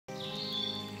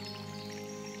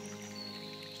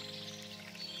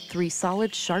3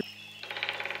 solid, sharp...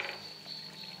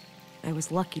 I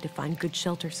was lucky to find good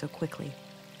shelter so quickly.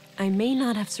 I may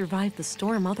not have survived the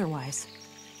storm otherwise.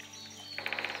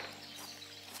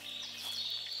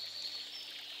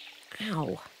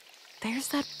 Ow. There's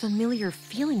that familiar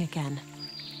feeling again.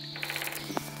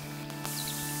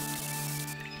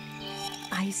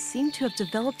 I seem to have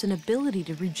developed an ability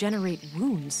to regenerate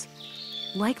wounds,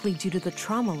 likely due to the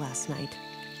trauma last night.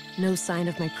 No sign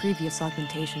of my previous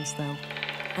augmentations, though.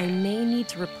 I may need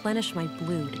to replenish my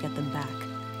blue to get them back.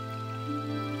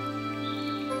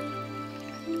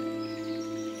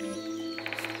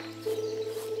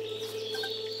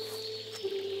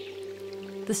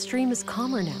 The stream is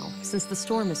calmer now, since the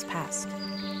storm has passed.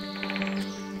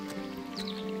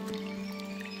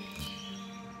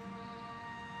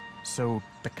 So,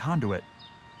 the conduit,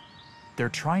 they're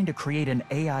trying to create an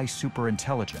AI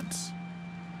superintelligence.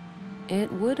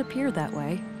 It would appear that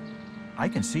way. I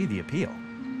can see the appeal.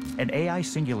 An AI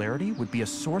singularity would be a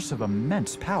source of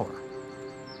immense power.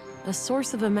 A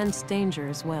source of immense danger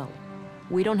as well.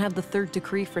 We don't have the third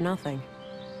decree for nothing.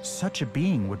 Such a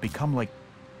being would become like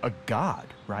a god,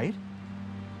 right?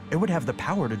 It would have the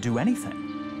power to do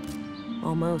anything.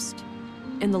 Almost.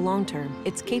 In the long term,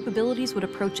 its capabilities would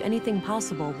approach anything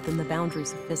possible within the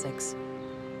boundaries of physics.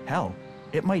 Hell,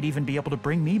 it might even be able to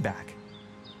bring me back.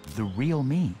 The real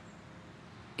me.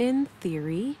 In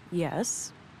theory,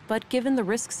 yes. But given the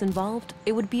risks involved,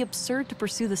 it would be absurd to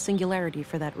pursue the singularity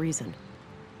for that reason.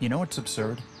 You know what's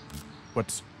absurd?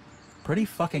 What's pretty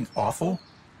fucking awful?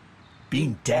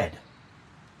 Being dead.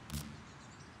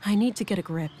 I need to get a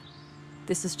grip.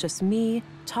 This is just me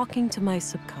talking to my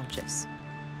subconscious.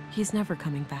 He's never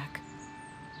coming back.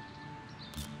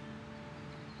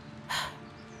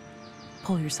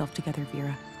 Pull yourself together,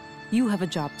 Vera. You have a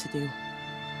job to do.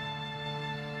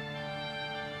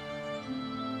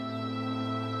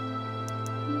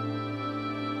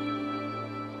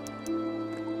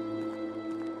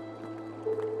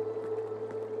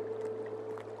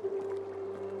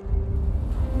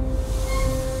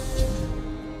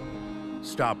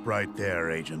 Stop right there,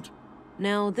 Agent.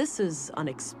 Now, this is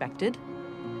unexpected.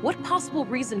 What possible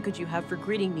reason could you have for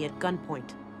greeting me at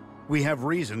gunpoint? We have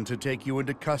reason to take you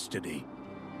into custody.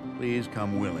 Please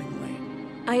come willingly.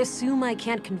 I assume I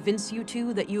can't convince you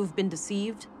two that you have been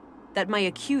deceived? That my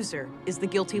accuser is the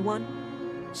guilty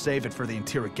one? Save it for the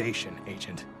interrogation,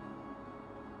 Agent.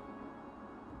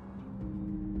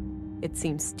 It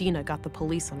seems Stina got the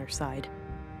police on her side.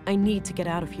 I need to get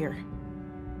out of here.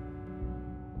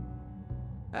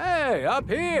 Hey, up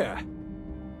here!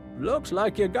 Looks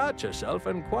like you got yourself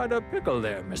in quite a pickle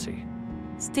there, Missy.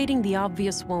 Stating the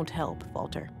obvious won't help,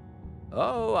 Walter.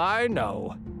 Oh, I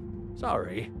know.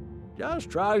 Sorry. Just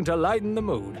trying to lighten the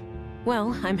mood.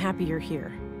 Well, I'm happy you're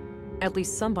here. At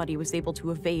least somebody was able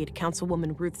to evade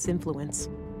Councilwoman Ruth's influence.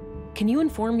 Can you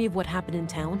inform me of what happened in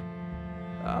town?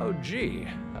 Oh, gee,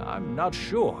 I'm not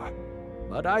sure.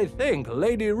 But I think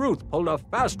Lady Ruth pulled a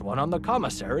fast one on the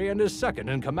commissary and his second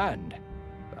in command.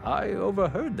 I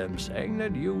overheard them saying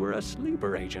that you were a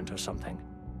sleeper agent or something,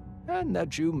 and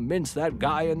that you minced that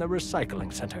guy in the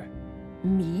recycling center.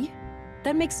 Me?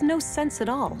 That makes no sense at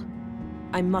all.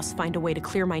 I must find a way to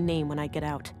clear my name when I get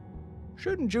out.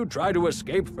 Shouldn't you try to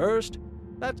escape first?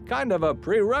 That's kind of a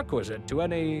prerequisite to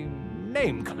any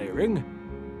name clearing.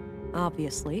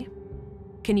 Obviously.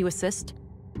 Can you assist?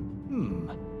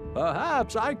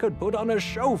 Perhaps I could put on a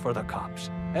show for the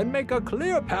cops and make a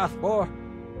clear path for...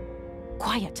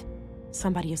 Quiet.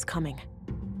 Somebody is coming.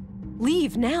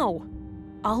 Leave now!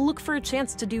 I'll look for a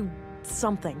chance to do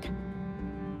something.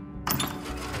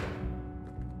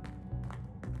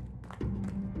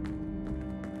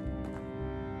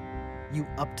 You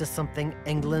up to something,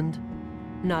 England?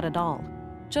 Not at all.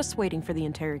 Just waiting for the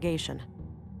interrogation.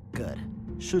 Good.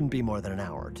 Shouldn't be more than an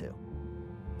hour or two.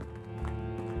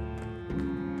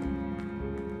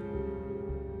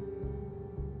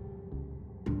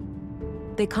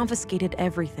 They confiscated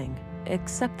everything,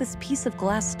 except this piece of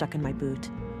glass stuck in my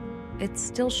boot. It's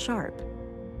still sharp.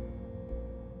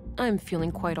 I'm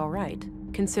feeling quite all right,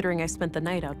 considering I spent the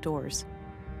night outdoors.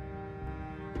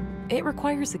 It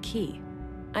requires a key.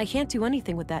 I can't do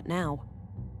anything with that now.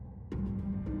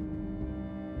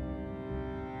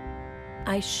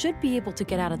 I should be able to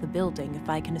get out of the building if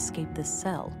I can escape this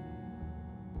cell.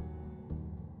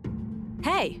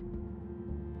 Hey!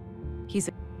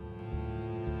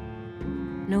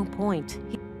 No point.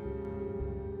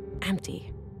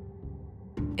 Empty.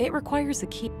 It requires a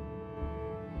key.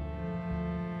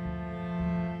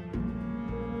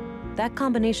 That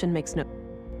combination makes no...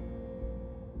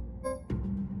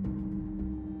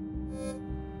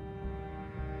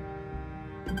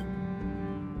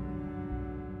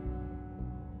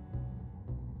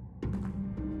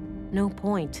 No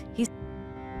point.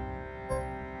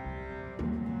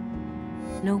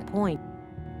 No point.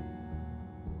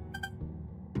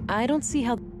 I don't see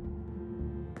how...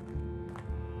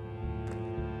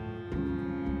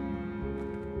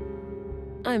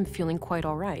 I'm feeling quite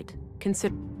all right.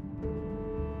 Consider...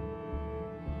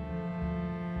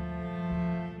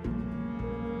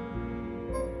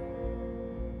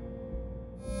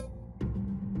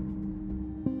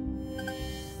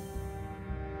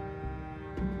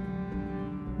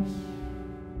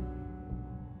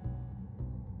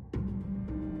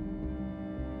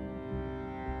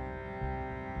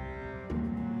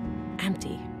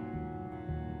 empty.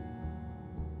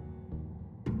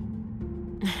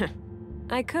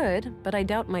 I could, but I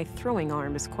doubt my throwing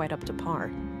arm is quite up to par.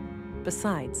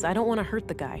 Besides, I don't want to hurt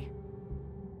the guy.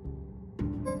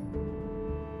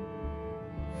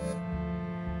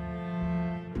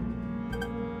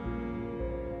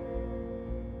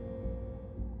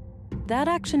 That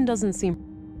action doesn't seem...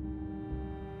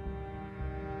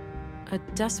 a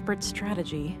desperate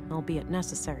strategy, albeit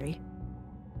necessary.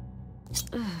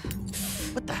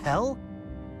 What the hell?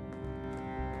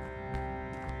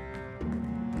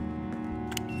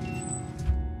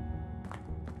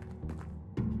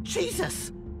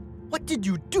 Jesus! What did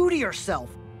you do to yourself?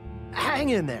 Hang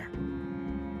in there.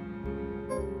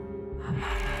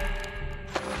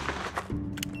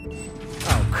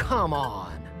 Oh, come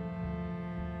on.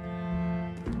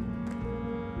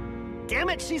 Damn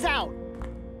it, she's out!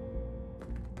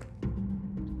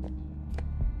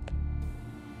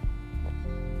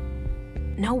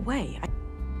 No way.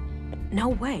 No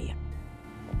way.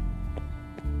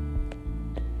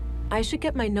 I should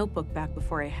get my notebook back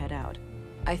before I head out.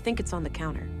 I think it's on the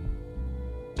counter.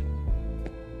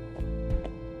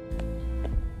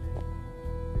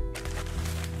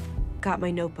 Got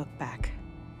my notebook back.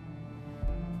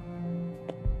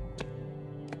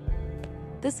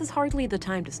 This is hardly the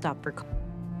time to stop for...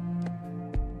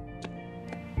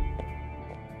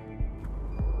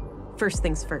 First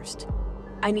things first.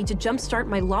 I need to jumpstart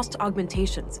my lost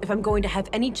augmentations if I'm going to have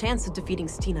any chance of defeating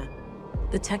Stina.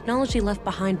 The technology left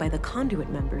behind by the Conduit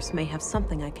members may have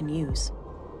something I can use.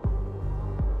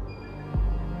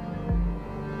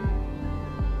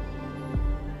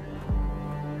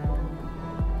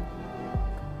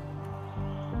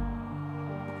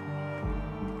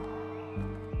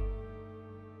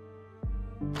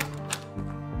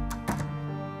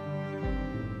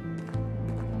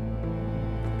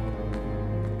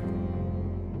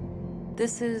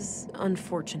 This is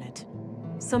unfortunate.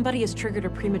 Somebody has triggered a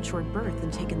premature birth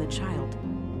and taken the child.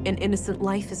 An innocent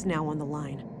life is now on the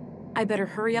line. I better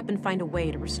hurry up and find a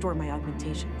way to restore my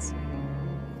augmentations.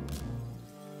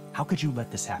 How could you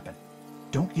let this happen?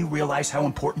 Don't you realize how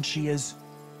important she is?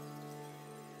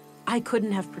 I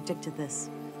couldn't have predicted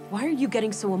this. Why are you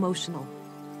getting so emotional?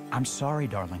 I'm sorry,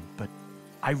 darling, but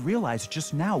I realized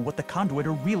just now what the Conduit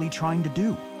are really trying to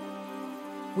do.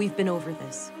 We've been over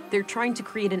this. They're trying to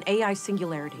create an AI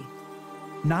singularity.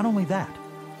 Not only that,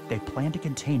 they plan to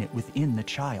contain it within the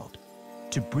child,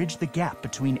 to bridge the gap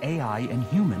between AI and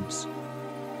humans.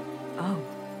 Oh,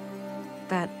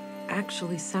 that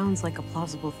actually sounds like a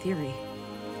plausible theory.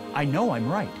 I know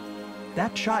I'm right.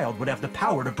 That child would have the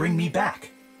power to bring me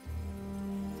back.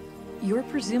 You're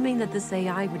presuming that this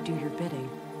AI would do your bidding.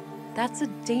 That's a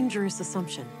dangerous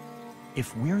assumption.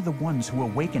 If we're the ones who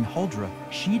awaken Huldra,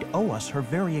 she'd owe us her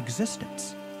very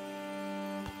existence.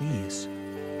 Please,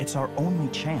 it's our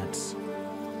only chance.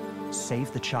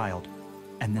 Save the child,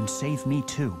 and then save me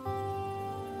too.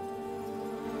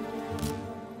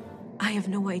 I have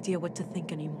no idea what to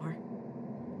think anymore.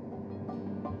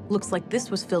 Looks like this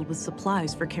was filled with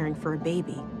supplies for caring for a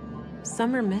baby.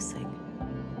 Some are missing.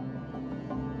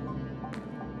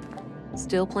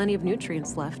 Still plenty of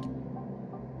nutrients left.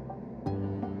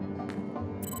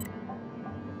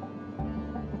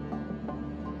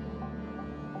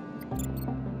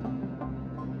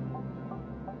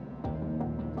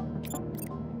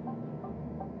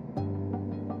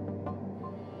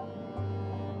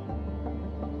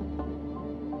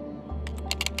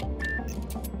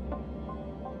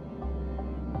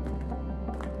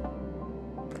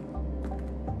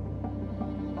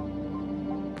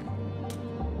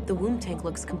 The womb tank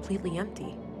looks completely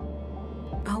empty.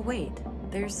 Oh wait,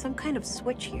 there's some kind of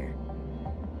switch here.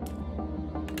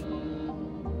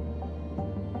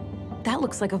 That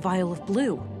looks like a vial of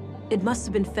blue. It must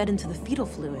have been fed into the fetal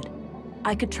fluid.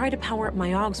 I could try to power up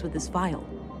my augs with this vial,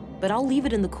 but I'll leave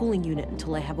it in the cooling unit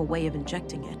until I have a way of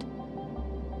injecting it.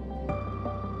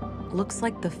 Looks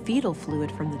like the fetal fluid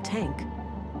from the tank.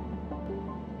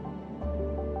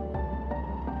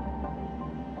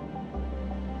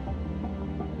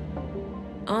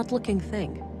 Odd-looking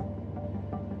thing.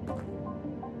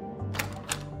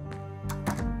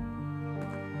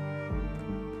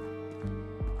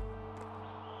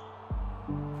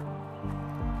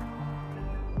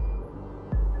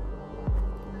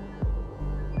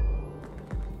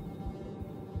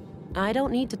 I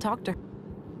don't need to talk to her.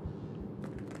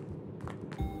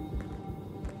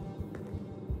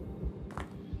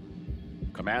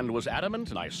 Command was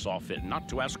adamant, and I saw fit not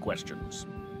to ask questions.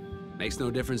 Makes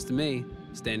no difference to me,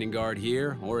 standing guard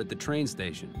here or at the train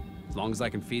station, as long as I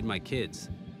can feed my kids.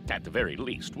 At the very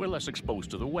least, we're less exposed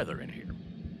to the weather in here.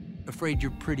 Afraid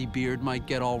your pretty beard might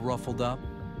get all ruffled up?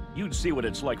 You'd see what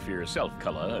it's like for yourself,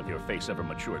 Cullah, if your face ever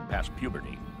matured past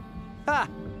puberty. Ha!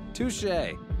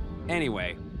 Touché.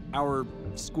 Anyway, our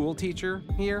school teacher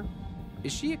here,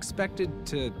 is she expected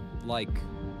to, like,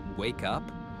 wake up?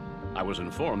 I was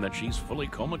informed that she's fully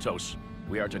comatose.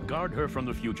 We are to guard her from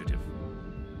the fugitive.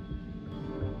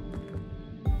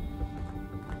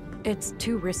 It's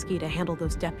too risky to handle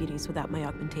those deputies without my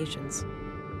augmentations.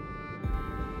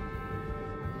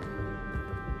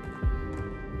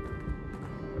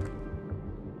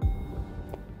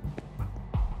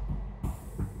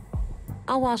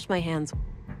 I'll wash my hands.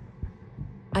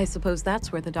 I suppose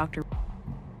that's where the doctor...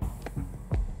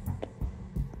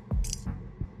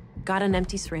 Got an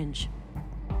empty syringe.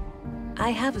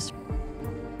 I have a...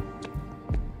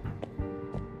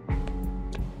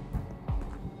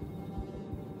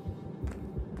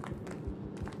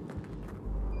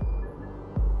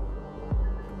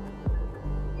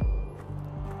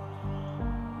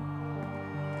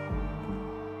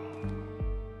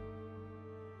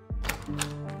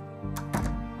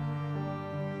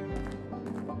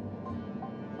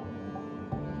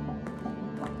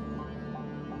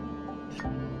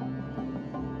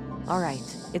 All right,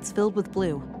 it's filled with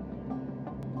blue.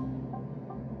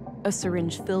 A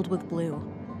syringe filled with blue.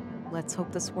 Let's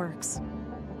hope this works.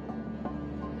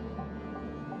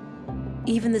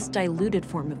 Even this diluted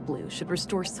form of blue should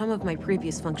restore some of my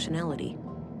previous functionality.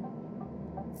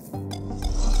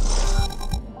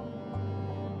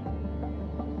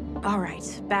 All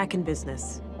right, back in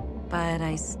business. But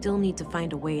I still need to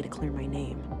find a way to clear my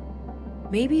name.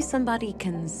 Maybe somebody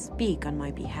can speak on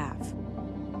my behalf.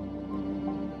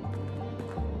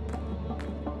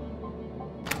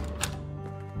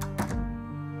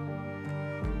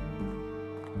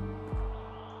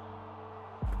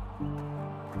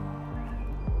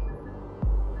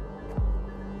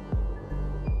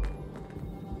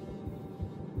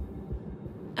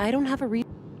 I don't have a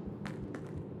reason.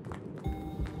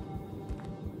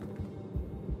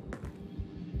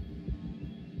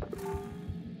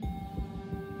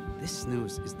 This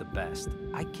snooze is the best.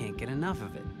 I can't get enough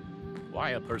of it.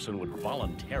 Why a person would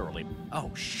voluntarily...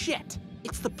 Oh, shit!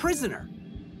 It's the prisoner!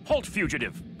 Halt,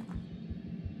 fugitive!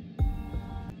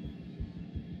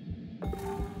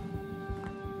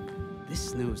 This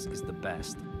snooze is the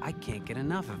best. I can't get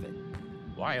enough of it.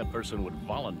 Why a person would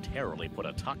voluntarily put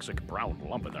a toxic brown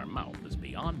lump in their mouth is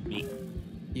beyond me.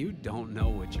 You don't know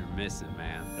what you're missing,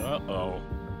 man. Uh-oh.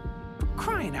 For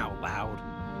crying out loud.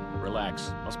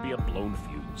 Relax. Must be a blown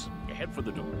fuse. You head for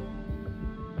the door.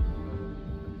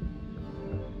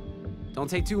 Don't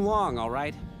take too long, all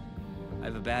right? I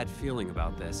have a bad feeling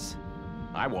about this.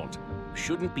 I won't.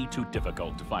 Shouldn't be too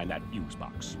difficult to find that fuse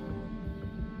box.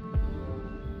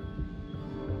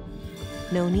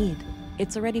 No need.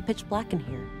 It's already pitch black in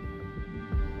here.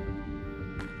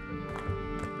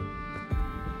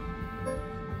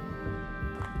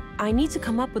 I need to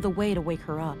come up with a way to wake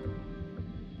her up.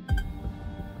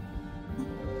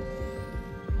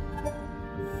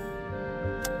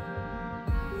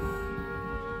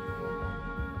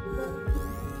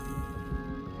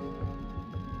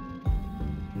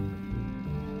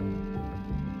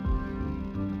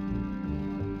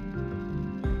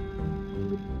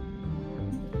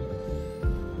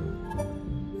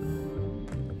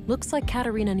 Looks like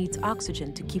Katerina needs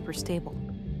oxygen to keep her stable.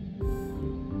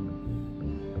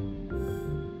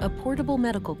 A portable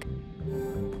medical kit.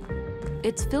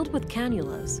 It's filled with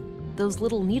cannulas, those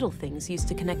little needle things used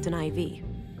to connect an IV.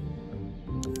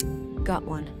 Got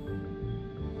one.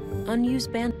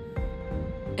 Unused band.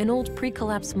 An old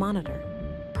pre-collapse monitor,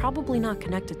 probably not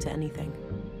connected to anything.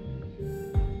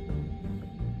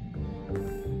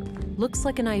 Looks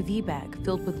like an IV bag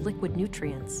filled with liquid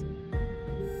nutrients.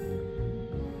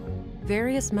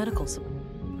 Various medical supplies.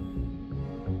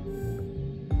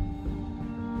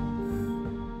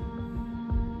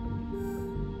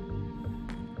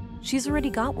 She's already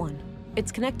got one.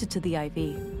 It's connected to the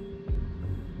IV.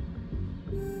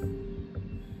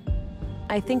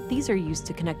 I think these are used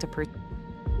to connect a person.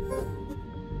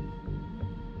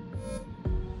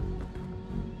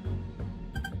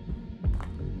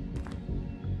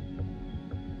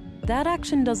 That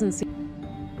action doesn't seem...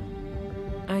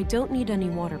 I don't need any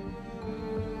water.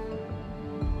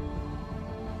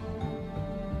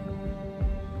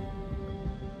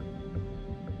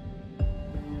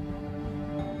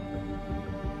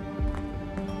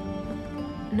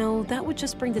 No, that would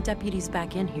just bring the deputies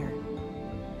back in here.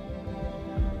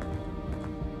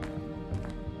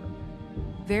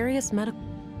 Various medical...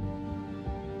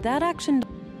 That action...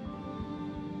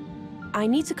 I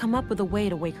need to come up with a way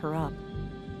to wake her up.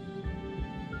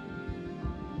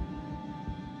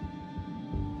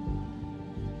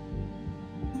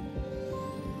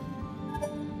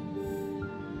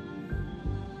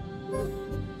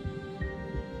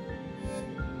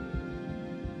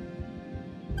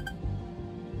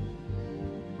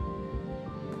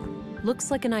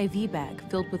 Looks like an IV bag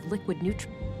filled with liquid nutrients.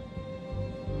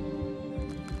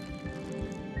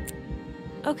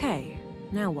 Okay,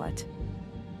 now what?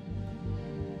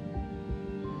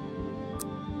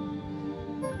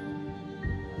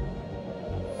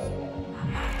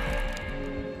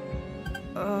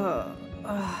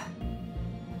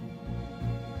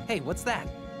 Hey, what's that?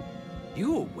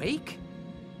 You awake?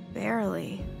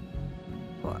 Barely.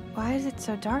 Why is it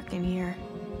so dark in here?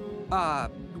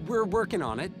 We're working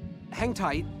on it. Hang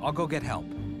tight, I'll go get help.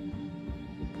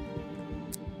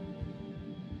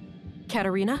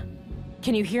 Katerina?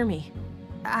 Can you hear me?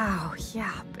 Ow,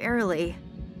 yeah, barely.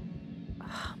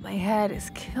 My head is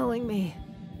killing me.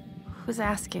 Who's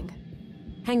asking?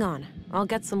 Hang on, I'll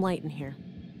get some light in here.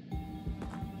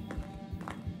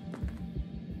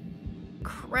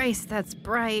 Christ, that's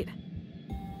bright.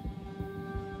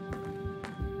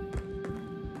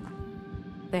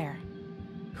 There.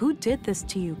 Who did this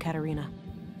to you, Katerina?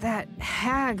 That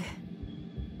hag.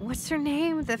 What's her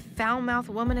name? The foul-mouthed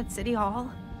woman at City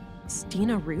Hall?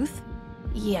 Stina Ruth?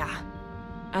 Yeah.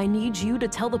 I need you to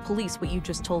tell the police what you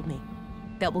just told me.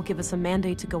 That will give us a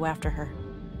mandate to go after her.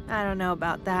 I don't know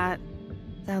about that.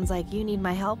 Sounds like you need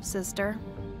my help, sister.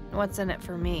 What's in it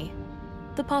for me?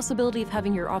 The possibility of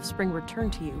having your offspring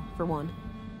returned to you, for one.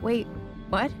 Wait,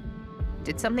 what?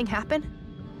 Did something happen?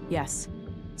 Yes.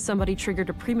 Somebody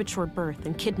triggered a premature birth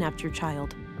and kidnapped your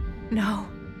child. No.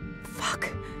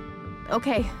 Fuck.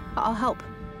 Okay, I'll help.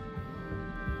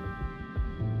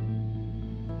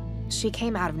 She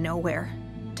came out of nowhere,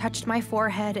 touched my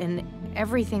forehead, and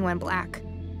everything went black.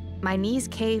 My knees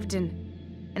caved and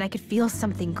I could feel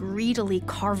something greedily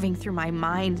carving through my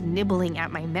mind, nibbling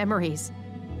at my memories.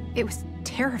 It was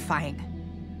terrifying.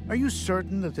 Are you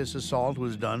certain that this assault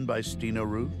was done by Stina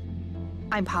Ruth?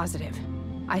 I'm positive.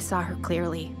 I saw her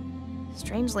clearly.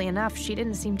 Strangely enough, she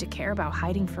didn't seem to care about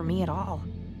hiding from me at all.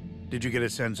 Did you get a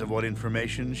sense of what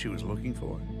information she was looking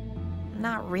for?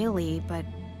 Not really, but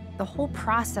the whole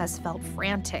process felt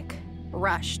frantic,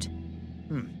 rushed.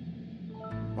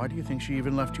 Why do you think she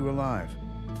even left you alive?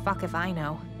 Fuck if I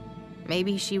know.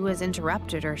 Maybe she was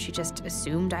interrupted or she just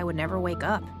assumed I would never wake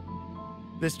up.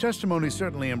 This testimony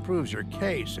certainly improves your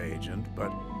case, Agent,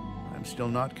 but I'm still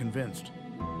not convinced.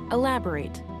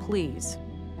 Elaborate, please.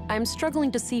 I'm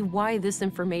struggling to see why this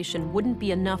information wouldn't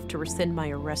be enough to rescind my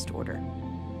arrest order.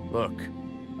 Look,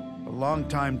 a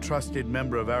longtime trusted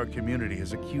member of our community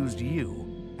has accused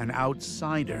you, an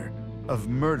outsider, of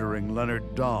murdering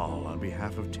Leonard Dahl on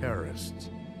behalf of terrorists.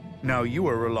 Now you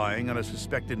are relying on a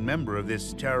suspected member of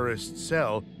this terrorist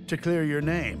cell to clear your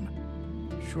name.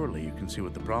 Surely you can see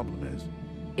what the problem is.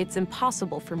 It's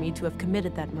impossible for me to have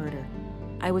committed that murder.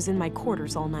 I was in my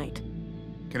quarters all night.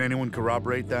 Can anyone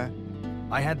corroborate that?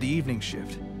 I had the evening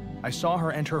shift. I saw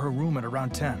her enter her room at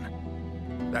around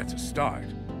 10. That's a start.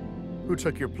 Who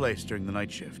took your place during the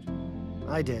night shift?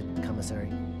 I did, Commissary.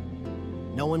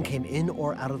 No one came in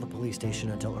or out of the police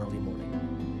station until early morning.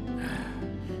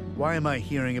 Why am I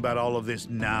hearing about all of this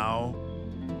now?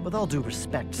 With all due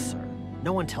respect, sir,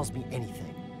 no one tells me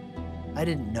anything. I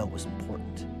didn't know it was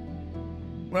important.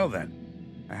 Well then,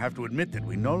 I have to admit that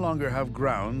we no longer have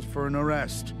grounds for an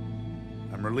arrest.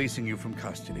 I'm releasing you from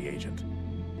custody, Agent.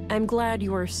 I'm glad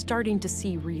you are starting to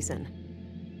see reason.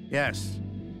 Yes,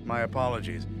 my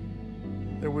apologies.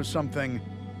 There was something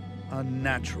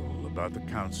unnatural about the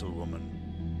councilwoman.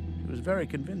 She was very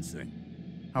convincing.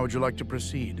 How would you like to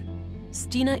proceed?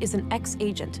 Stina is an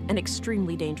ex-agent and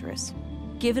extremely dangerous.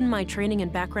 Given my training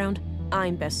and background,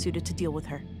 I'm best suited to deal with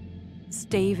her.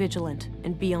 Stay vigilant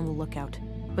and be on the lookout,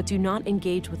 but do not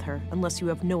engage with her unless you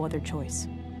have no other choice.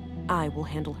 I will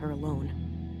handle her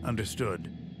alone.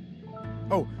 Understood.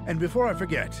 Oh, and before I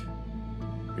forget,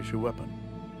 here's your weapon.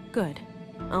 Good.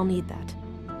 I'll need that.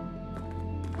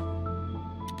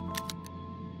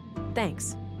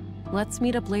 Thanks. Let's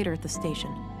meet up later at the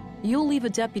station. You'll leave a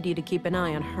deputy to keep an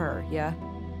eye on her, yeah?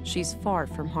 She's far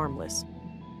from harmless.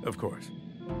 Of course.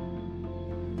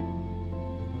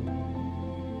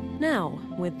 Now,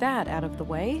 with that out of the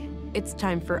way, it's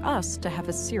time for us to have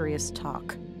a serious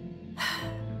talk.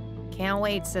 Can't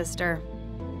wait, sister.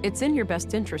 It's in your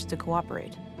best interest to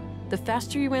cooperate. The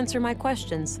faster you answer my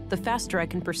questions, the faster I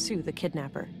can pursue the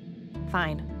kidnapper.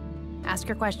 Fine. Ask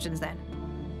your questions then.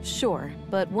 Sure,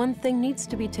 but one thing needs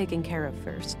to be taken care of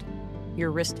first. Your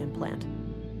wrist implant.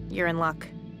 You're in luck.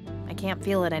 I can't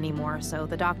feel it anymore, so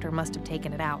the doctor must have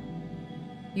taken it out.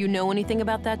 You know anything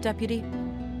about that, Deputy?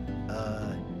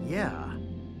 Yeah.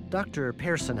 Dr.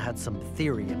 Pearson had some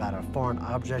theory about a foreign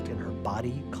object in her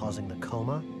body causing the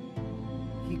coma.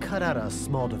 He cut out a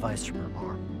small device from her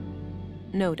arm.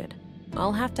 Noted.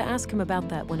 I'll have to ask him about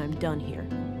that when I'm done here.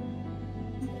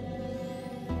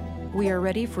 We are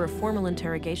ready for a formal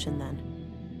interrogation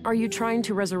then. Are you trying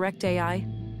to resurrect AI?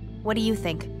 What do you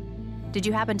think? Did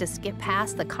you happen to skip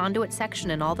past the conduit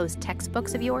section in all those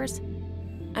textbooks of yours?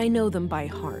 I know them by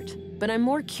heart, but I'm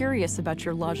more curious about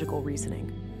your logical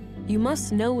reasoning. You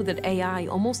must know that AI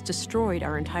almost destroyed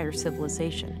our entire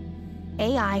civilization.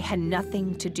 AI had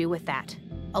nothing to do with that.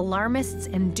 Alarmists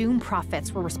and doom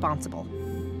prophets were responsible.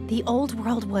 The old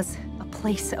world was a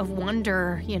place of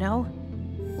wonder, you know?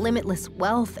 Limitless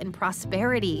wealth and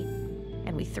prosperity,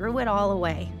 and we threw it all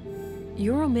away.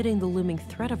 You're omitting the looming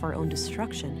threat of our own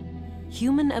destruction.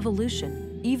 Human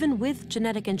evolution, even with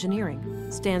genetic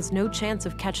engineering, stands no chance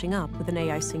of catching up with an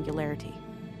AI singularity.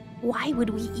 Why would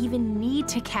we even need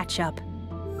to catch up?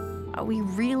 Are we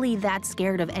really that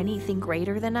scared of anything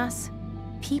greater than us?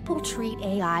 People treat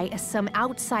AI as some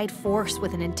outside force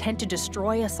with an intent to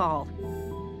destroy us all.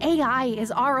 AI is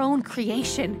our own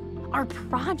creation, our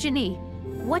progeny.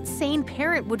 What sane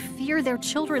parent would fear their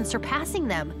children surpassing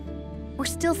them? We're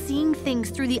still seeing things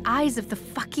through the eyes of the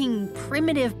fucking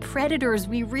primitive predators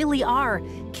we really are.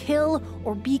 Kill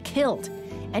or be killed.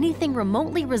 Anything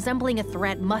remotely resembling a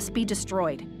threat must be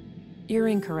destroyed. You're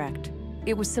incorrect.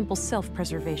 It was simple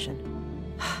self-preservation.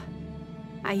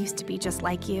 I used to be just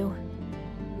like you.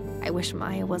 I wish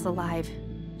Maya was alive.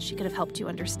 She could have helped you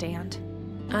understand.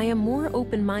 I am more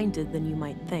open-minded than you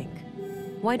might think.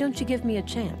 Why don't you give me a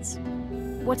chance?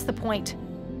 What's the point?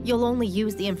 You'll only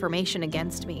use the information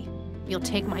against me. You'll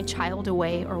take my child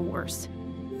away or worse.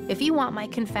 If you want my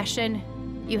confession,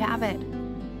 you have it.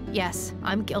 Yes,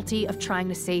 I'm guilty of trying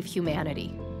to save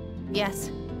humanity. Yes,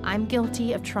 I'm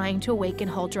guilty of trying to awaken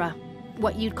Huldra,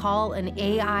 what you'd call an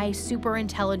AI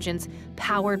superintelligence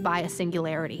powered by a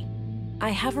singularity. I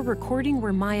have a recording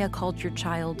where Maya called your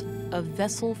child a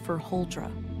vessel for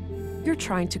Huldra. You're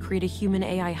trying to create a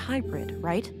human-AI hybrid,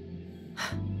 right?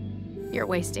 You're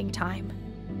wasting time.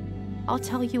 I'll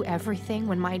tell you everything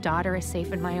when my daughter is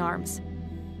safe in my arms.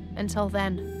 Until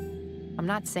then, I'm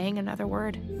not saying another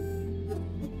word.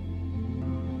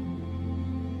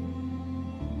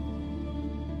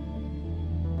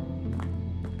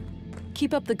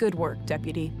 Keep up the good work,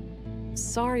 Deputy.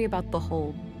 Sorry about the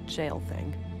whole jail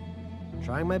thing.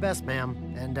 Trying my best,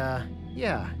 ma'am. And,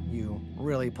 yeah, you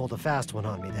really pulled a fast one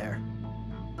on me there.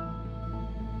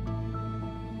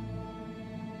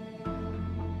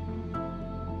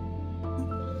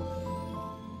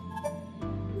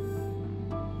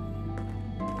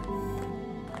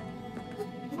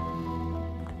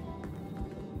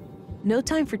 No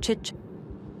time for chit-chat.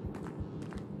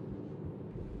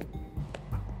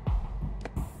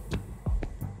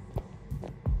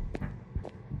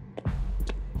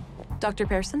 Dr.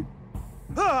 Pearson?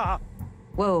 Ah!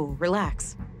 Whoa,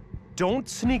 relax. Don't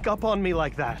sneak up on me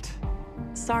like that.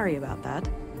 Sorry about that.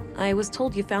 I was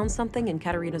told you found something in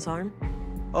Katarina's arm.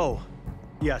 Oh,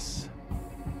 yes.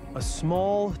 A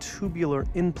small tubular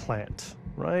implant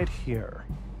right here.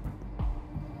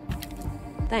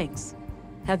 Thanks.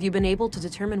 Have you been able to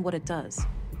determine what it does?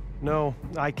 No,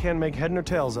 I can't make head nor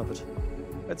tails of it.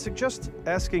 I'd suggest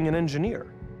asking an engineer.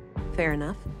 Fair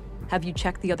enough. Have you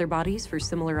checked the other bodies for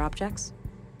similar objects?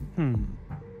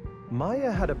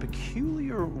 Maya had a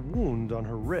peculiar wound on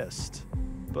her wrist,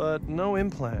 but no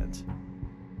implant.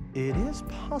 It is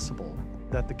possible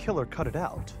that the killer cut it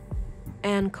out.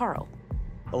 And Carl?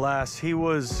 Alas, he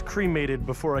was cremated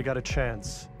before I got a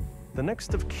chance. The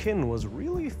next of kin was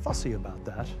really fussy about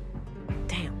that.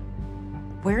 Damn.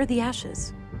 Where are the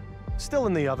ashes? Still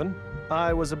in the oven.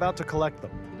 I was about to collect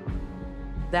them.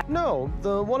 No,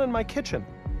 the one in my kitchen.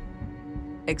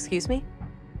 Excuse me?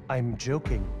 I'm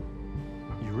joking.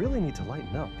 You really need to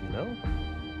lighten up, you know?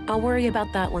 I'll worry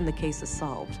about that when the case is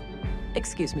solved.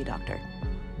 Excuse me, Doctor.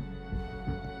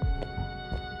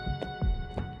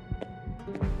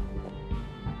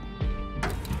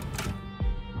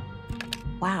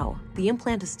 Wow, the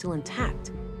implant is still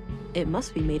intact. It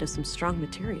must be made of some strong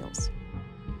materials.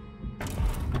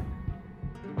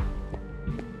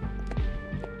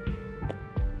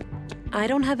 I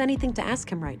don't have anything to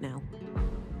ask him right now.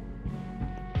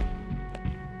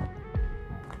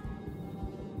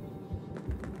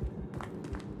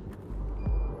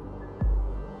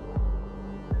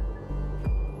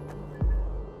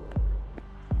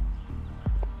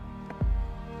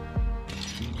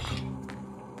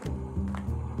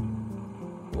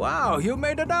 Wow, you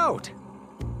made it out!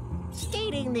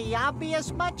 Stating the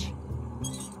obvious much?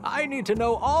 I need to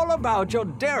know all about your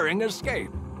daring escape.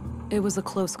 It was a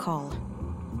close call.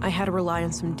 I had to rely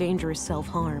on some dangerous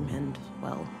self-harm and,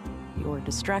 well, your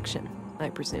distraction, I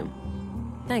presume.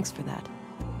 Thanks for that.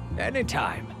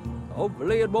 Anytime.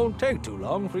 Hopefully it won't take too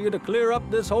long for you to clear up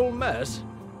this whole mess.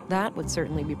 That would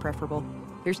certainly be preferable.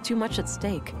 There's too much at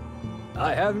stake.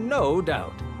 I have no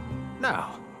doubt.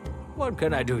 Now, what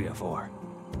can I do you for?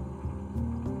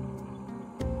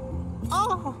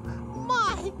 Oh,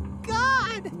 my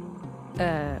God!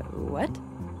 What?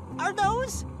 Are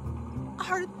those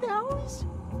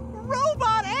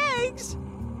robot eggs?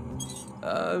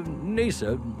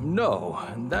 Nisa, no,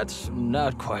 that's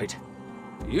not quite.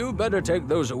 You better take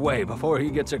those away before he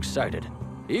gets excited.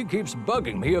 He keeps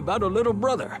bugging me about a little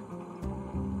brother.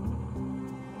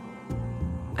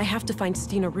 I have to find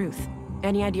Stina Ruth.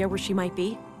 Any idea where she might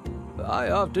be? I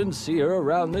often see her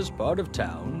around this part of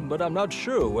town, but I'm not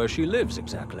sure where she lives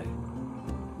exactly.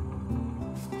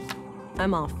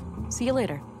 I'm off. See you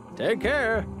later. Take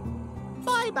care.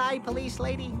 Bye-bye, police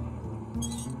lady.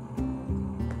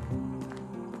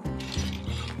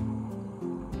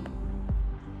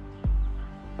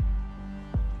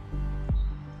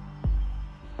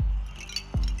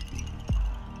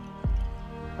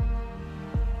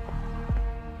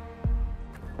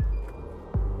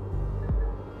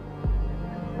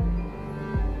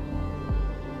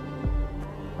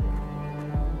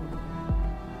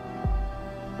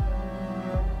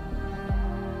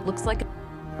 Looks like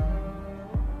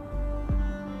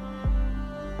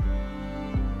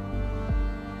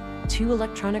two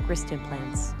electronic wrist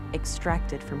implants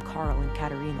extracted from Carl and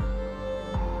Katerina.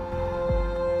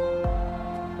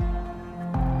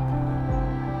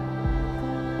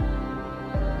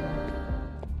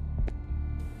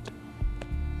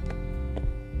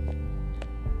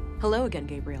 Hello again,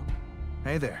 Gabriel.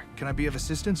 Hey there, can I be of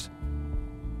assistance?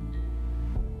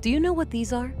 Do you know what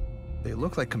these are? They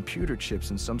look like computer chips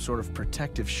in some sort of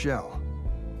protective shell.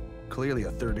 Clearly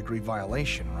a third-degree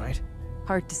violation, right?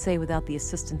 Hard to say without the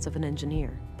assistance of an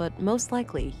engineer, but most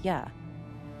likely, yeah.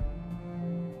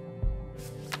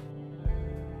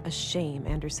 A shame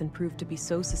Anderson proved to be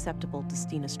so susceptible to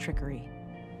Stina's trickery.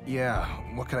 Yeah,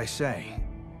 what could I say?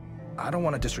 I don't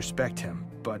want to disrespect him,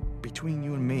 but between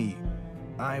you and me,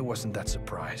 I wasn't that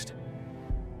surprised.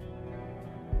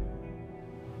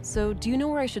 So, do you know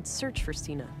where I should search for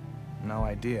Stina? No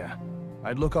idea.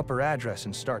 I'd look up her address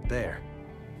and start there.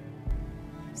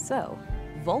 So,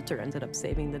 Volter ended up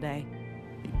saving the day.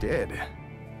 He did.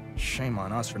 Shame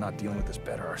on us for not dealing with this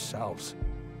better ourselves.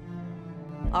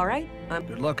 All right,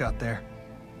 Good luck out there.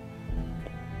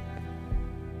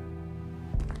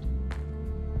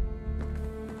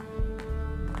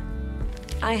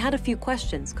 I had a few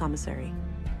questions, Commissary.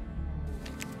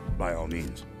 By all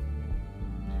means.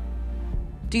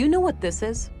 Do you know what this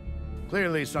is?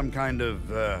 Clearly some kind of,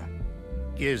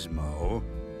 gizmo.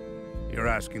 You're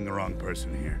asking the wrong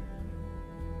person here.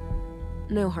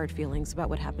 No hard feelings about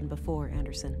what happened before,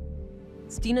 Anderson.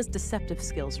 Stina's deceptive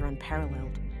skills are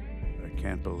unparalleled. I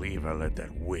can't believe I let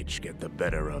that witch get the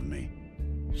better of me.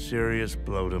 Serious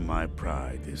blow to my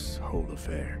pride, this whole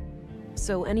affair.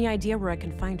 So, any idea where I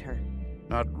can find her?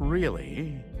 Not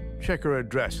really. Check her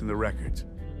address in the records.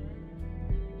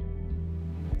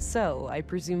 So, I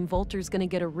presume Volter's gonna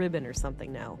get a ribbon or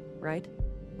something now, right?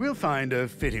 We'll find a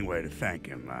fitting way to thank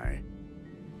him,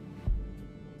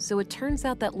 So it turns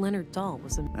out that Leonard Dahl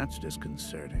was a... That's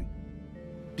disconcerting.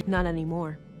 Not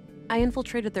anymore. I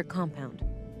infiltrated their compound,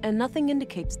 and nothing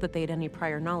indicates that they had any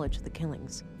prior knowledge of the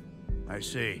killings. I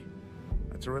see.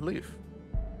 That's a relief.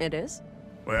 It is?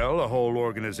 Well, a whole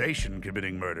organization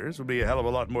committing murders would be a hell of a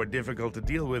lot more difficult to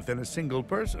deal with than a single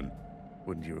person.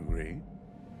 Wouldn't you agree?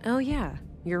 Oh yeah,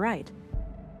 you're right.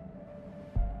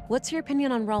 What's your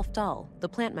opinion on Rolf Dahl, the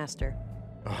plant master?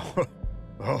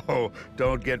 Oh,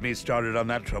 don't get me started on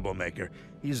that troublemaker.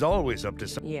 He's always up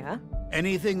to Yeah?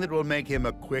 anything that will make him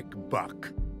a quick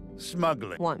buck.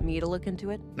 Smuggling. Want me to look into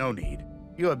it? No need.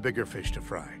 You have bigger fish to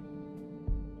fry.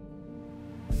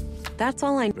 That's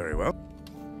all I... Very well.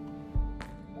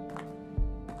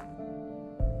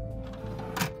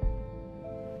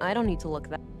 I don't need to look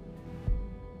that...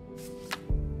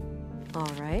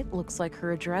 Alright, looks like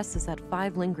her address is at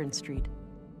 5 Lindgren Street.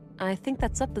 I think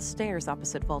that's up the stairs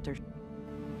opposite Volter.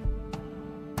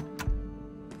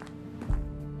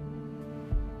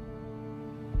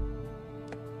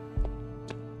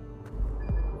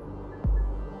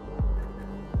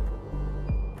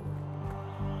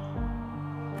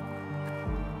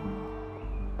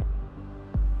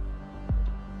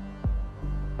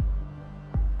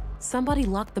 Somebody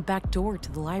locked the back door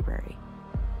to the library.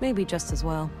 Maybe just as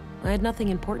well. I had nothing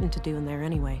important to do in there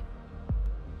anyway.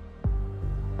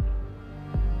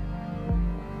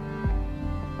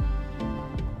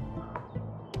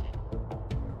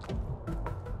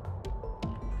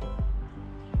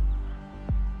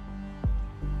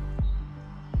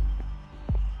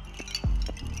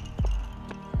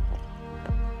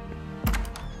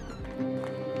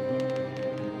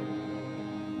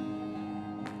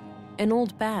 An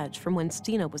old badge from when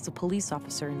Stina was a police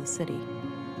officer in the city.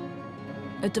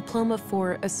 A diploma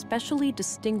for especially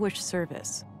distinguished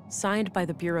service, signed by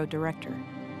the bureau director.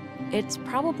 It's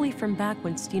probably from back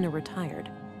when Stina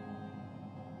retired.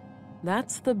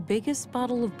 That's the biggest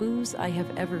bottle of booze I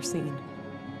have ever seen.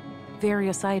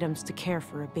 Various items to care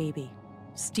for a baby.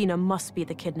 Stina must be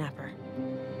the kidnapper.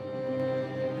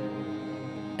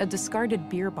 A discarded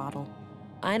beer bottle.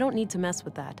 I don't need to mess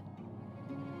with that.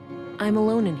 I'm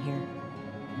alone in here.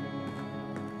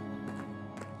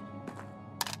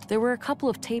 There were a couple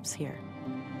of tapes here.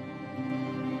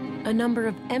 A number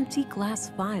of empty glass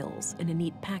vials in a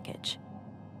neat package.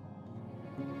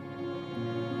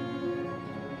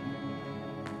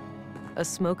 A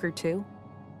smoke or two?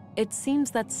 It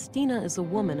seems that Stina is a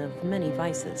woman of many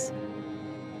vices.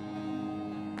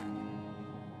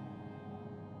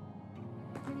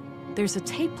 There's a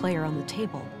tape player on the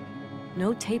table.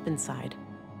 No tape inside.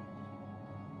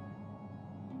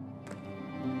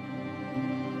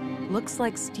 Looks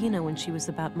like Stina when she was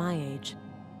about my age.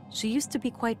 She used to be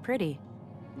quite pretty.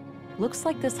 Looks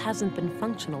like this hasn't been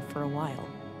functional for a while.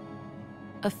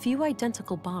 A few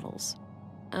identical bottles.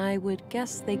 I would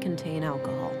guess they contain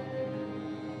alcohol.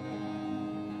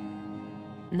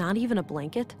 Not even a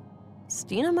blanket?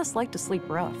 Stina must like to sleep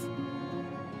rough.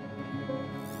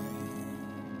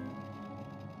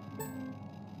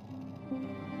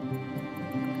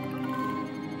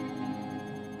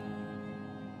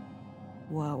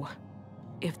 Whoa.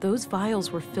 If those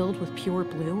vials were filled with pure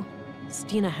blue,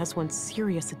 Stina has one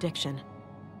serious addiction.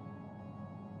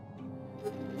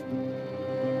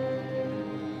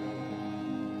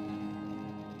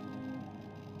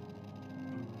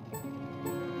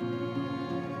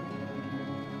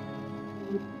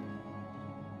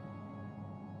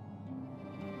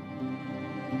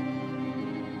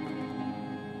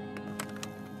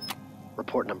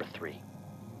 Report number 3.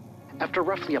 After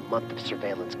roughly a month of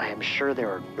surveillance, I am sure there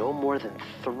are no more than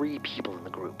 3 people in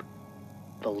the group.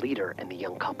 The leader and the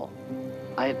young couple.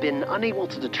 I have been unable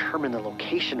to determine the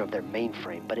location of their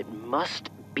mainframe, but it must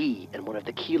be in one of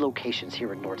the key locations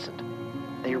here in Nordsund.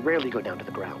 They rarely go down to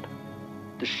the ground.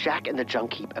 The shack in the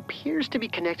junk heap appears to be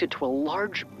connected to a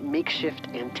large makeshift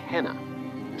antenna,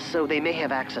 so they may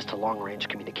have access to long-range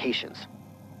communications.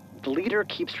 The leader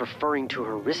keeps referring to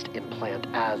her wrist implant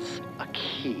as a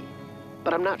key,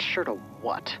 but I'm not sure to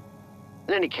what.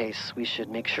 In any case, we should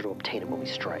make sure to obtain it when we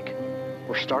strike.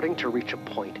 We're starting to reach a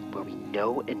point where we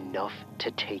know enough to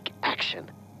take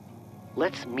action.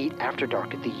 Let's meet after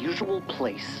dark at the usual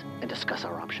place and discuss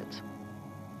our options.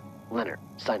 Leonard,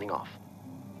 signing off.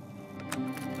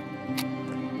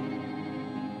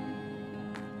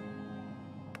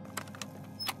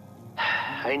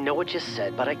 I know what you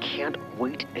said, but I can't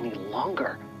wait any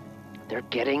longer. They're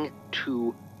getting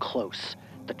too close.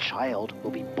 The child will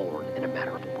be born in a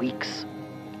matter of weeks.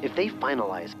 If they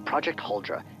finalize Project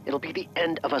Huldra, it'll be the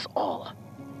end of us all.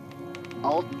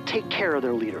 I'll take care of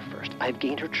their leader first. I've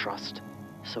gained her trust,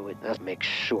 so it does make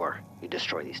sure you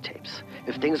destroy these tapes.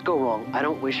 If things go wrong, I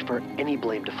don't wish for any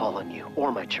blame to fall on you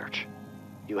or my church.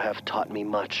 You have taught me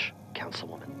much,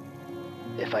 Councilwoman.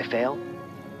 If I fail,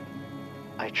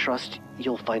 I trust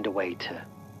you'll find a way to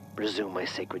resume my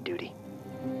sacred duty.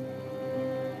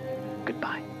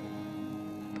 Goodbye.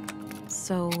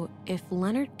 So, if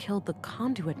Leonard killed the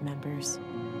Conduit members,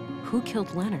 who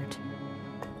killed Leonard?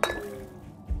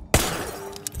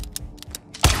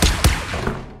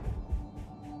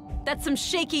 That's some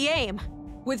shaky aim.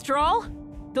 Withdrawal?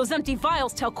 Those empty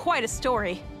vials tell quite a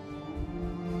story.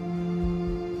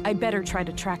 I better try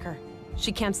to track her.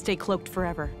 She can't stay cloaked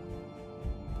forever.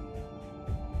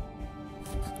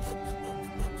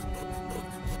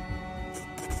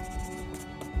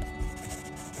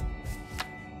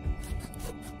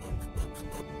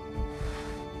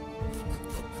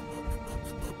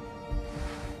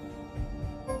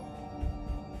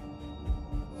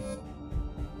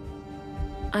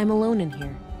 I'm alone in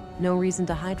here. No reason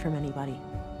to hide from anybody.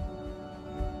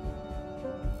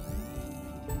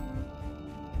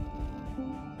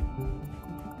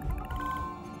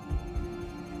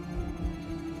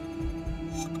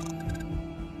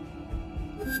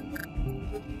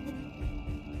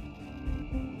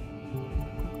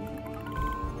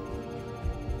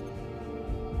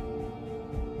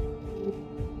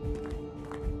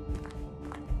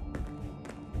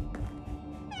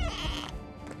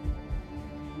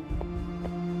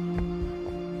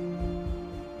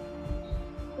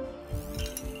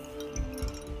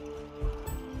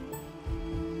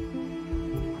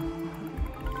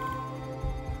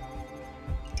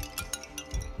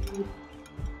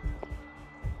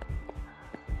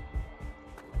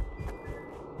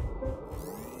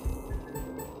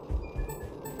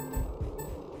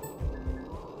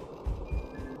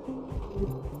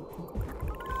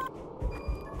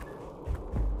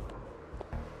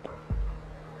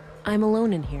 I'm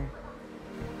alone in here.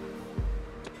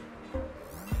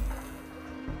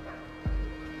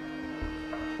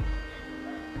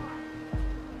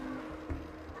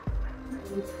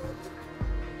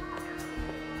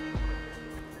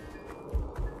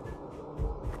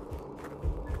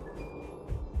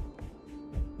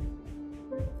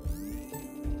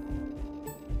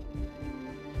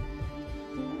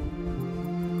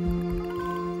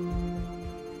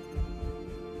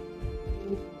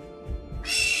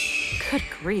 Good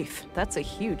grief, that's a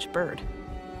huge bird.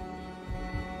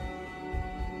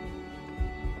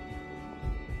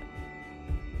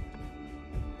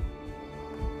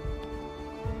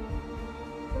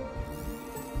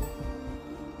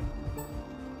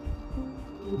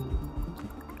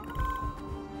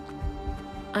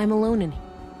 I'm alone in here.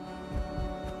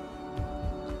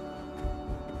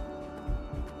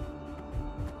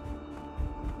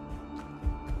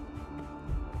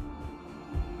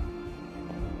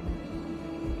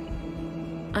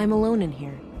 I'm alone in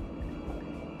here.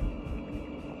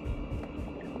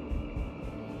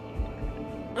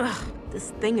 Ugh,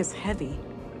 this thing is heavy.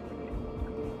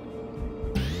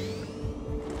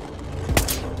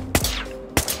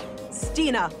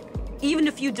 Stina, even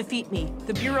if you defeat me,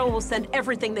 the Bureau will send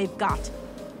everything they've got.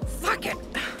 Fuck it!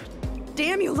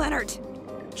 Damn you, Leonard!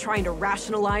 Trying to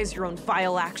rationalize your own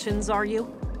vile actions, are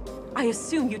you? I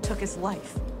assume you took his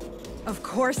life. Of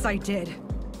course I did.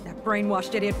 That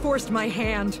brainwashed idiot forced my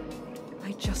hand.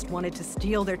 I just wanted to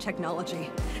steal their technology,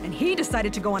 and he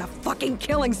decided to go on a fucking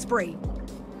killing spree.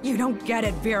 You don't get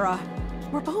it, Vera.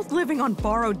 We're both living on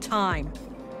borrowed time.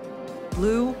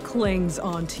 Blue clings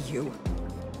onto you.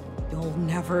 You'll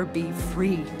never be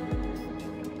free.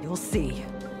 You'll see.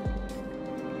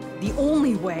 The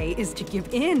only way is to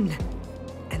give in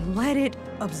and let it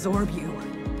absorb you,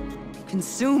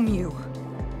 consume you.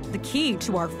 The key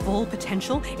to our full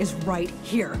potential is right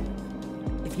here.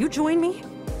 If you join me,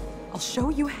 I'll show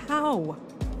you how.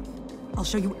 I'll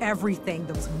show you everything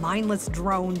those mindless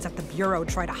drones at the Bureau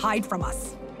try to hide from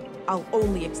us. I'll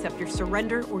only accept your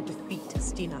surrender or defeat,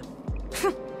 Stina.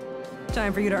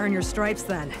 Time for you to earn your stripes,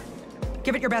 then.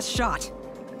 Give it your best shot.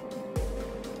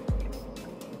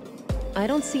 I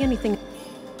don't see anything.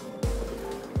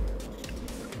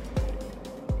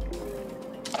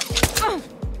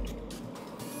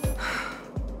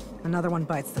 Another one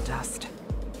bites the dust.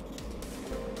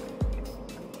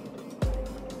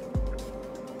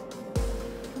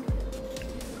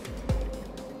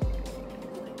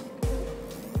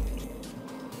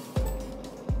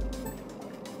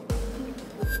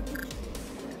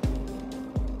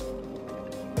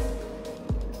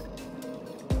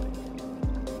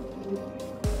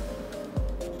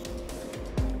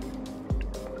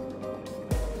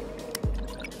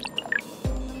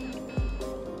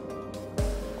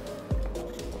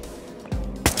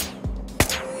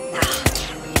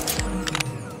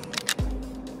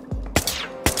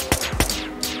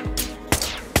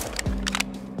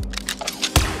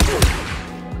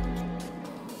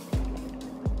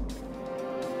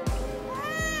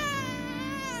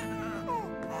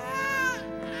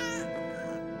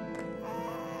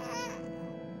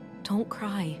 Don't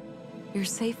cry. You're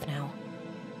safe now.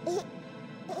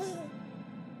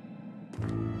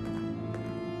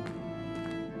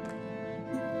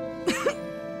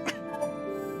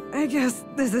 I guess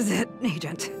this is it,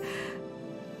 Agent.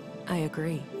 I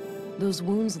agree. Those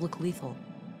wounds look lethal.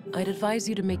 I'd advise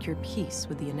you to make your peace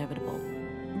with the inevitable.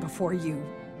 Before you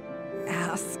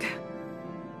ask,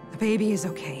 the baby is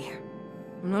okay.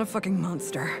 I'm not a fucking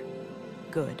monster.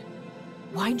 Good.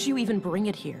 Why'd you even bring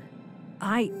it here?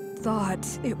 I thought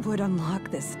it would unlock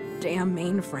this damn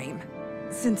mainframe.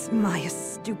 Since my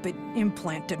stupid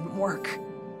implant didn't work.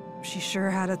 She sure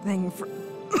had a thing for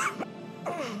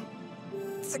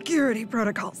security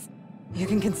protocols. You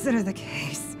can consider the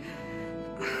case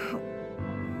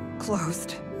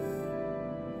closed.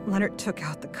 Leonard took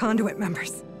out the conduit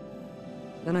members.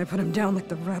 Then I put him down like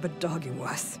the rabid dog he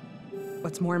was.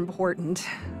 What's more important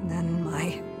than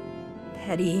my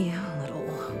petty little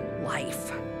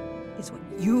life is what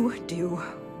you do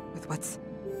with what's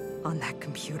on that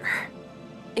computer.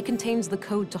 It contains the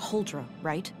code to Huldra,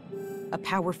 right? A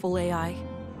powerful AI?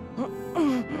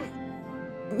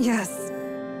 Yes.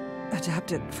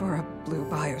 Adapted for a blue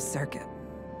biocircuit.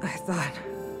 I thought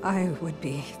I would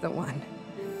be the one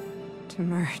to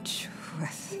merge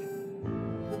with...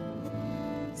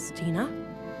 Stina?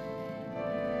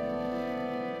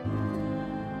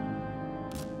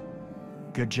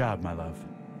 Good job, my love.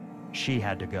 She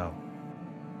had to go.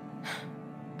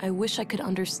 I wish I could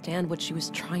understand what she was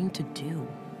trying to do.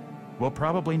 We'll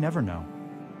probably never know.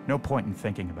 No point in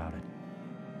thinking about it.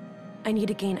 I need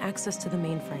to gain access to the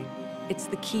mainframe. It's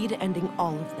the key to ending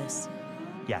all of this.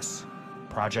 Yes.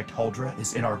 Project Huldra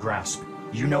is in our grasp.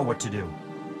 You know what to do.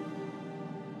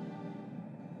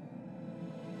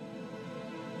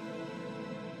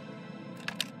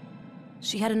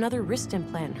 She had another wrist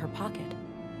implant in her pocket.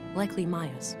 Likely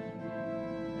Maya's.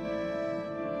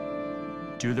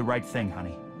 Do the right thing,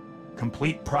 honey.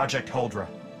 Complete Project Huldra.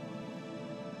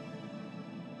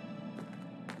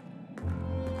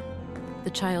 The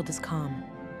child is calm.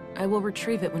 I will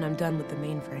retrieve it when I'm done with the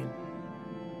mainframe.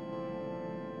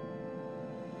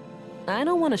 I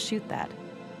don't want to shoot that.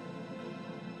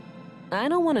 I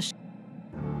don't want to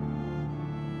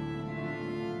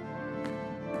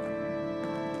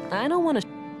I don't want to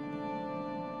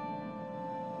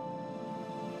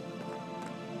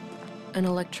an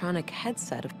electronic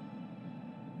headset of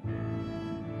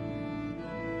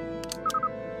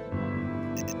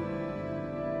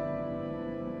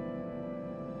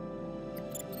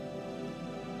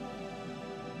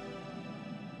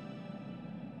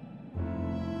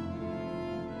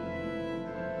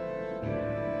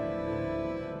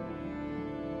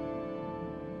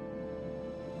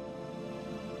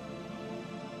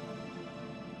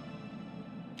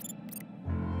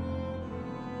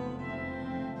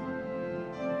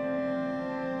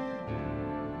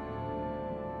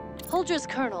Huldra's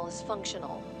kernel is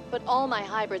functional, but all my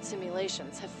hybrid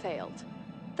simulations have failed.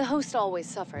 The host always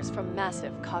suffers from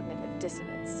massive cognitive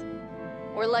dissonance.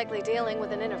 We're likely dealing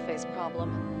with an interface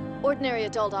problem. Ordinary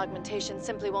adult augmentation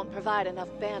simply won't provide enough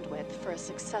bandwidth for a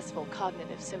successful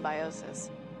cognitive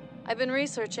symbiosis. I've been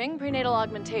researching prenatal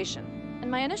augmentation, and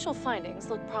my initial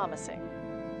findings look promising.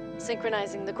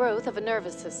 Synchronizing the growth of a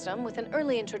nervous system with an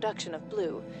early introduction of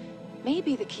blue may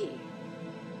be the key.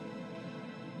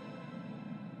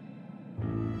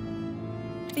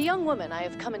 The young woman I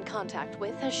have come in contact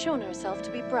with has shown herself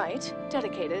to be bright,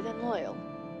 dedicated, and loyal.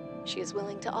 She is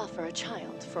willing to offer a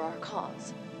child for our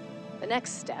cause. The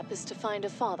next step is to find a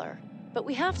father, but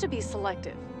we have to be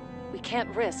selective. We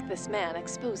can't risk this man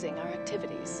exposing our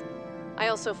activities. I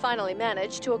also finally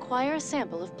managed to acquire a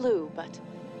sample of blue, but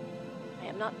I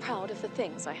am not proud of the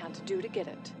things I had to do to get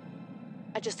it.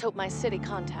 I just hope my city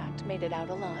contact made it out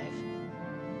alive.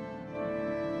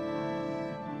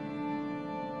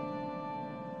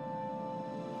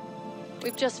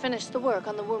 We've just finished the work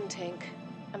on the womb tank.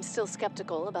 I'm still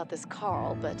skeptical about this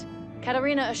Carl, but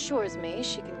Katarina assures me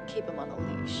she can keep him on a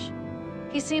leash.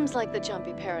 He seems like the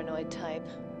jumpy paranoid type.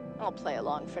 I'll play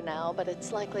along for now, but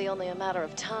it's likely only a matter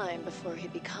of time before he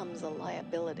becomes a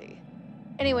liability.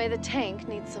 Anyway, the tank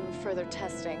needs some further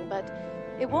testing, but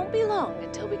it won't be long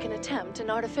until we can attempt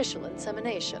an artificial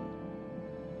insemination.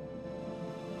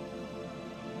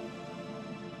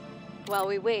 While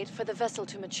we wait for the vessel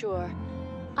to mature,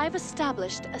 I've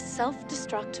established a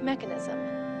self-destruct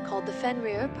mechanism called the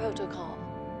Fenrir Protocol.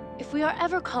 If we are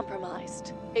ever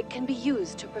compromised, it can be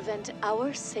used to prevent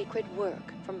our sacred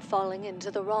work from falling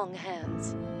into the wrong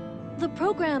hands. The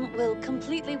program will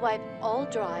completely wipe all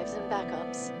drives and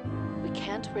backups. We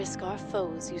can't risk our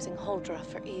foes using Huldra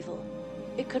for evil.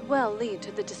 It could well lead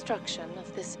to the destruction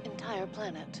of this entire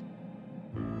planet.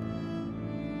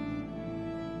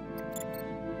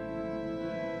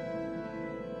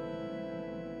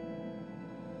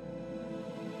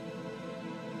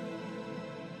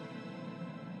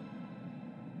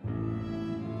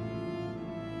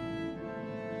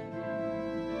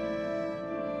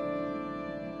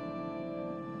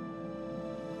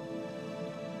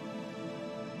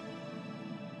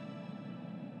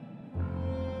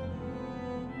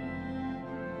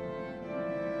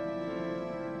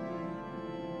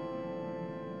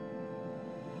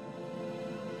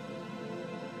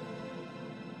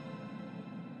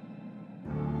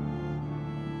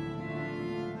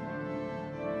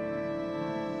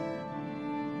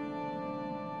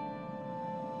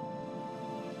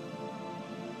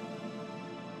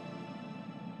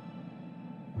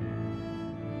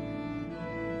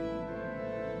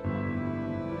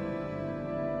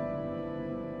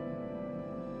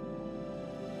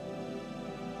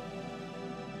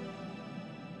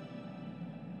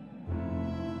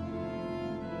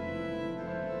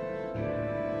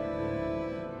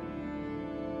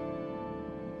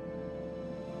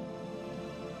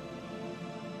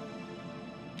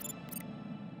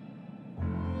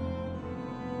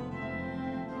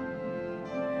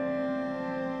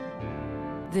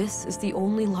 This is the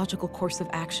only logical course of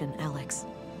action, Alex.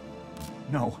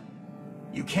 No,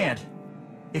 you can't.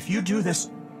 If you do this,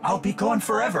 I'll be gone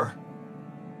forever.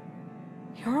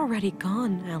 You're already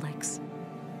gone, Alex.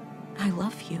 I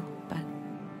love you, but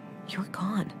you're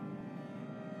gone.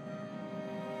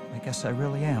 I guess I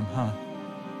really am, huh?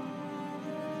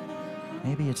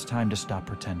 Maybe it's time to stop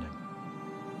pretending.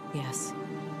 Yes.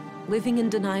 Living in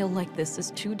denial like this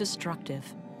is too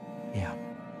destructive. Yeah.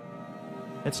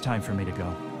 It's time for me to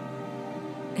go.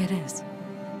 It is.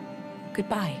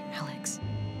 Goodbye, Alex.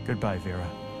 Goodbye, Vera.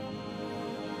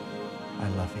 I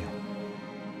love you.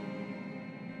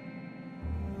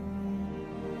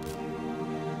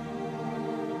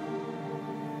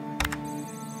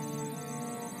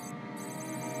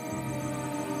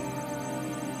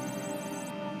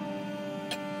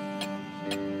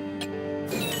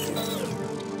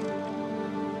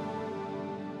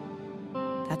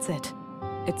 That's it.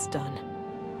 It's done.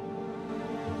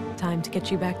 Time to get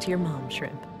you back to your mom,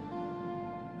 Shrimp.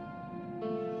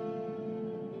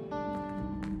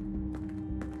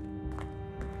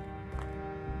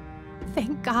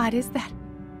 Thank God, is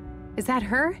that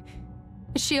her?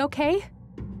 Is she okay?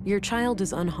 Your child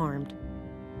is unharmed.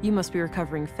 You must be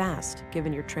recovering fast,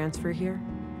 given your transfer here.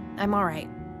 I'm all right.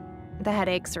 The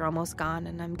headaches are almost gone,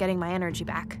 and I'm getting my energy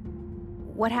back.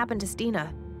 What happened to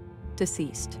Stina?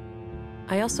 Deceased.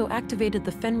 I also activated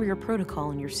the Fenrir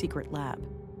protocol in your secret lab.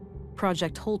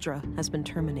 Project Huldra has been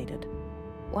terminated.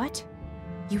 What?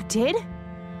 You did?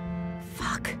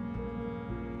 Fuck.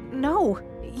 No,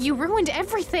 you ruined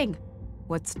everything!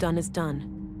 What's done is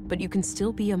done, but you can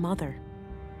still be a mother.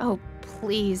 Oh,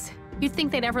 please. You'd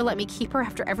think they'd ever let me keep her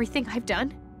after everything I've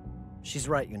done? She's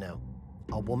right, you know.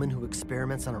 A woman who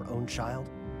experiments on her own child,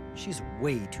 she's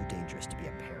way too dangerous to be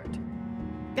a parent.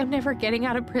 I'm never getting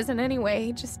out of prison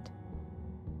anyway. Just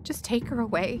take her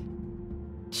away.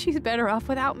 She's better off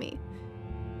without me.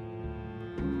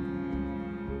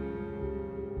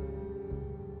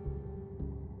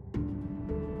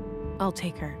 I'll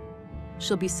take her.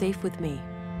 She'll be safe with me.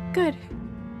 Good.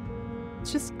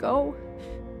 Just go.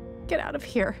 Get out of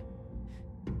here.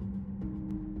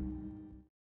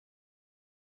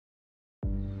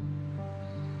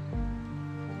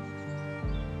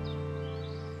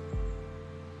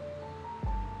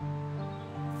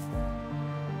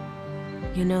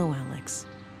 You know, Alex,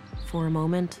 for a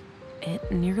moment,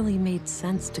 it nearly made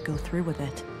sense to go through with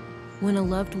it. When a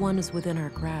loved one is within our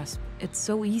grasp, it's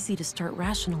so easy to start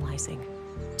rationalizing,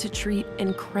 to treat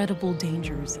incredible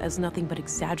dangers as nothing but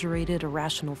exaggerated,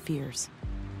 irrational fears.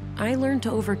 I learned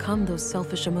to overcome those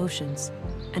selfish emotions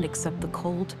and accept the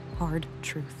cold, hard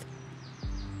truth.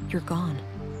 You're gone,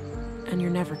 and you're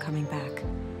never coming back.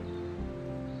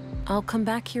 I'll come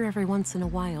back here every once in a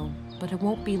while, but it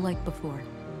won't be like before.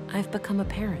 I've become a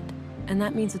parent, and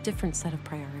that means a different set of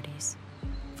priorities.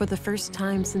 For the first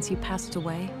time since you passed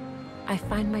away, I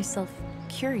find myself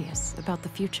curious about the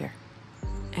future.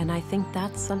 And I think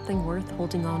that's something worth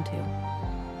holding on to.